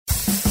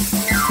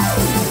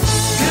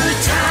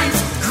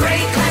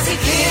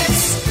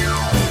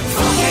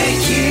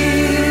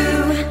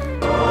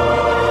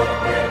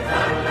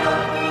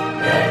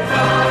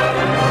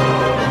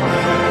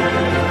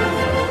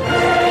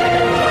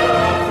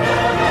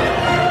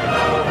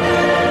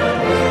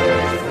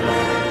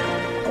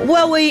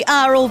Well, we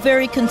are all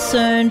very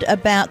concerned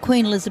about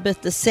Queen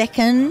Elizabeth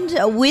II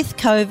with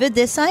COVID.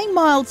 They're saying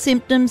mild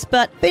symptoms,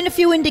 but been a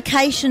few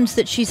indications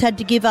that she's had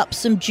to give up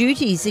some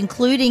duties,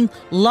 including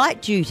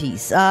light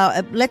duties.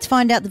 Let's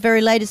find out the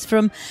very latest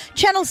from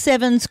Channel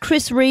 7's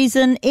Chris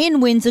Reason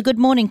in Windsor. Good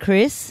morning,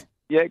 Chris.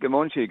 Yeah, good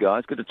morning to you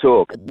guys. Good to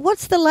talk.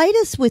 What's the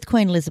latest with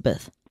Queen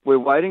Elizabeth? We're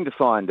waiting to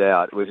find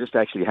out. We're just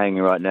actually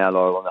hanging right now,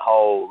 Laurel, on the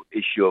whole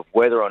issue of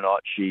whether or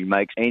not she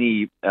makes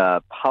any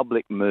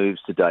public moves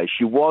today.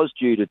 She was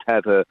due to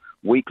have her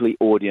weekly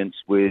audience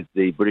with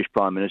the British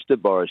Prime Minister,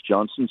 Boris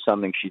Johnson,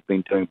 something she's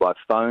been doing by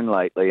phone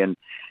lately. And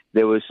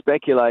there was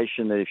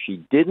speculation that if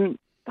she didn't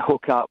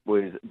hook up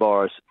with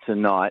Boris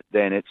tonight,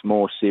 then it's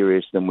more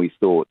serious than we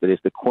thought. That if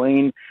the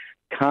Queen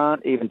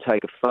can't even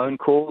take a phone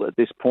call at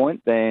this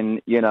point, then,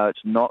 it's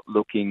not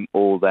looking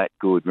all that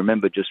good.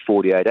 Remember, just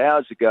 48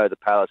 hours ago, the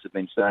palace had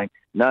been saying,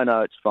 no,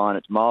 it's fine,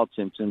 it's mild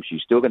symptoms.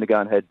 She's still going to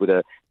go ahead with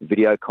her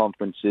video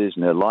conferences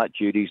and her light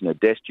duties and her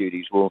desk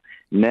duties. Well,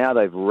 now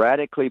they've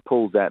radically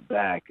pulled that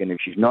back, and if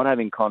she's not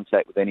having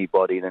contact with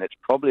anybody, then it's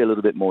probably a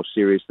little bit more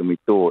serious than we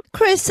thought.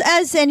 Chris,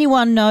 as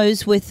anyone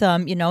knows with,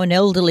 an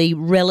elderly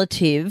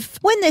relative,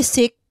 when they're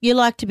sick, you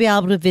like to be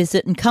able to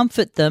visit and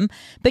comfort them,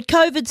 but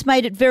COVID's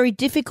made it very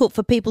difficult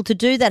for people to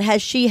do that.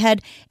 Has she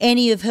had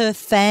any of her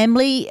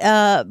family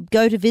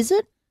go to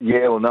visit?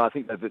 Yeah, well, no, I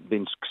think they've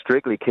been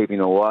strictly keeping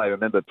away.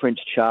 Remember, Prince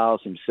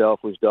Charles himself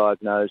was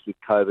diagnosed with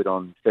COVID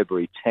on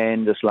February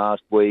 10 this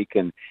last week,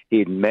 and he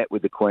had met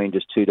with the Queen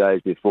just 2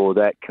 days before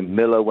that.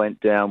 Camilla went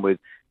down with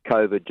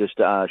COVID just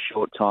a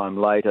short time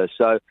later.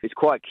 So it's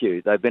quite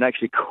cute. They've been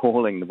actually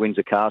calling the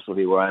Windsor Castle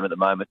here where I am at the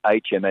moment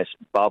HMS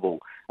Bubble.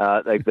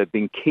 They've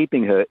been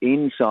keeping her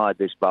inside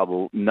this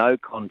bubble, no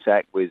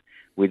contact with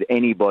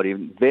anybody,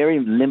 very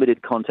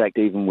limited contact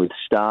even with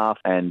staff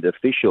and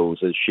officials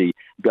as she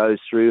goes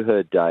through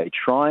her day,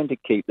 trying to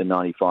keep the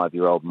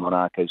 95-year-old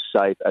monarch as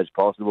safe as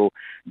possible.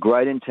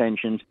 Great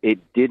intentions. It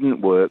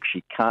didn't work.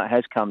 She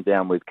has come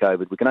down with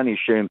COVID. We can only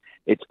assume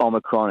it's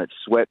Omicron. It's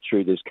swept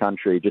through this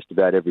country. Just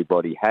about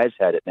everybody has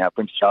had it now.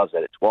 Prince Charles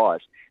had it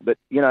twice. But,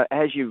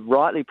 as you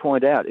rightly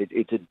point out,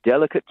 it's a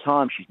delicate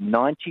time. She's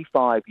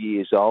 95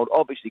 years old,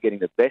 obviously getting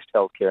the best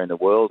healthcare in the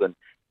world and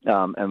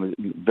was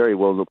very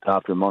well looked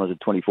after and monitored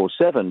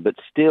 24/7. But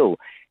still,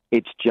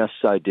 it's just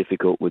so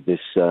difficult with this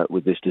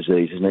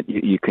disease, isn't it?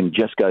 You can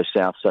just go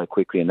south so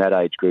quickly, and that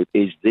age group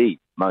is the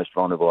most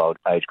vulnerable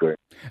age group.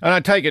 And I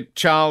take it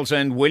Charles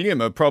and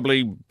William are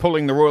probably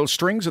pulling the royal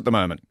strings at the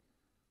moment.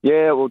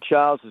 Yeah, well,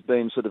 Charles has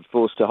been sort of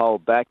forced to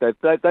hold back.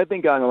 They've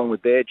been going along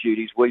with their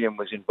duties. William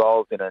was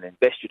involved in an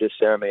investiture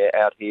ceremony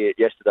out here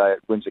yesterday at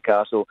Windsor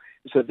Castle.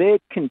 So they're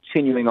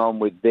continuing on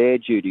with their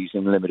duties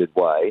in a limited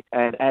way.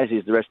 And as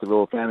is the rest of the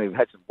royal family, we've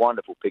had some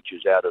wonderful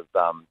pictures out of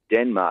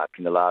Denmark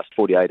in the last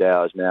 48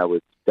 hours now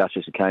with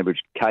Duchess of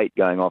Cambridge, Kate,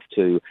 going off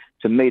to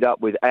meet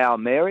up with our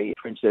Mary,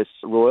 Princess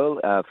Royal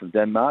from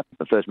Denmark.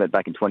 I first met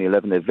back in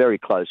 2011. They're very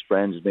close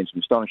friends. There's been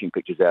some astonishing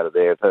pictures out of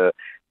there of her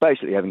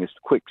basically having this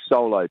quick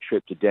solo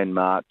trip to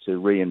Denmark to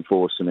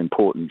reinforce some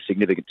important,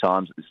 significant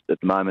times at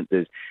the moment.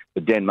 There's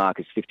the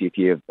Denmark's 50th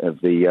year of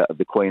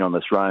the Queen on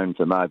the throne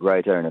for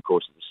Margrethe, and of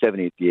course the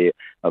 70th year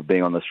of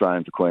being on the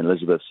throne for Queen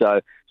Elizabeth. So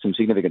some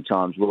significant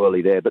times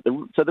royally there. But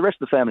so the rest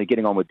of the family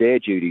getting on with their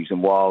duties,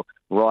 and while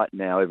right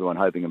now everyone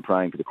hoping and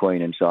praying for the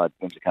Queen inside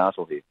Windsor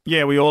Castle here.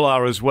 Yeah, we all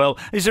are as well.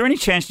 Is there any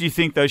chance, do you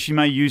think, though, she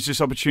may use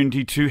this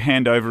opportunity to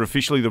hand over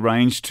officially the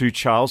reins to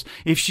Charles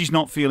if she's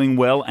not feeling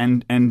well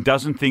and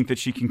doesn't think that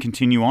she can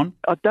continue on?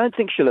 I don't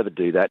think she'll ever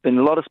do that. There's been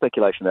a lot of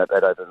speculation about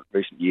that over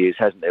recent years,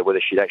 hasn't there, whether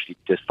she'd actually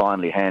just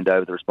finally hand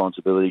over the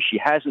responsibility. She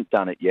hasn't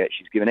done it yet.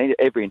 She's given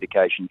every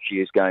indication she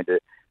is going to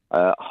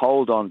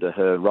hold on to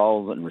her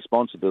role and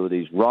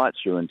responsibilities right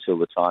through until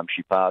the time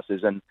she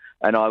passes, and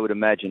I would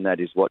imagine that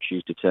is what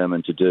she's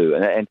determined to do.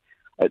 And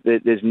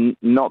there's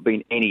not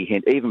been any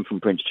hint, even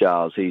from Prince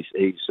Charles. He's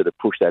sort of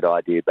pushed that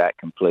idea back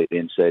completely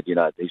and said,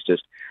 he's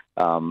just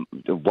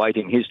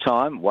waiting his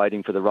time,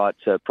 waiting for the right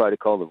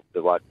protocol,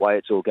 the right way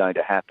it's all going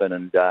to happen,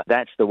 and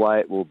that's the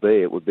way it will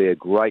be. It would be a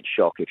great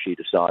shock if she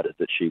decided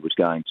that she was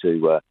going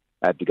to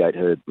abdicate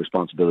her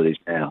responsibilities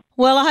now.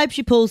 Well, I hope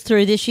she pulls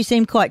through this. She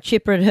seemed quite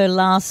chipper at her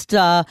last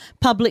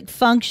public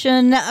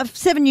function.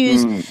 7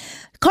 News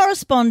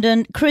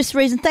correspondent Chris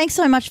Reason, thanks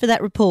so much for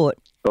that report.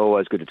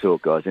 Always good to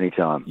talk, guys,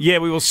 anytime. Yeah,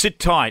 we will sit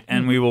tight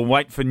and we will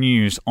wait for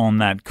news on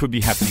that. Could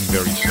be happening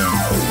very soon.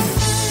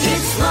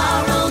 It's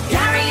Laurel,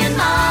 Gary and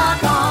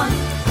Mark.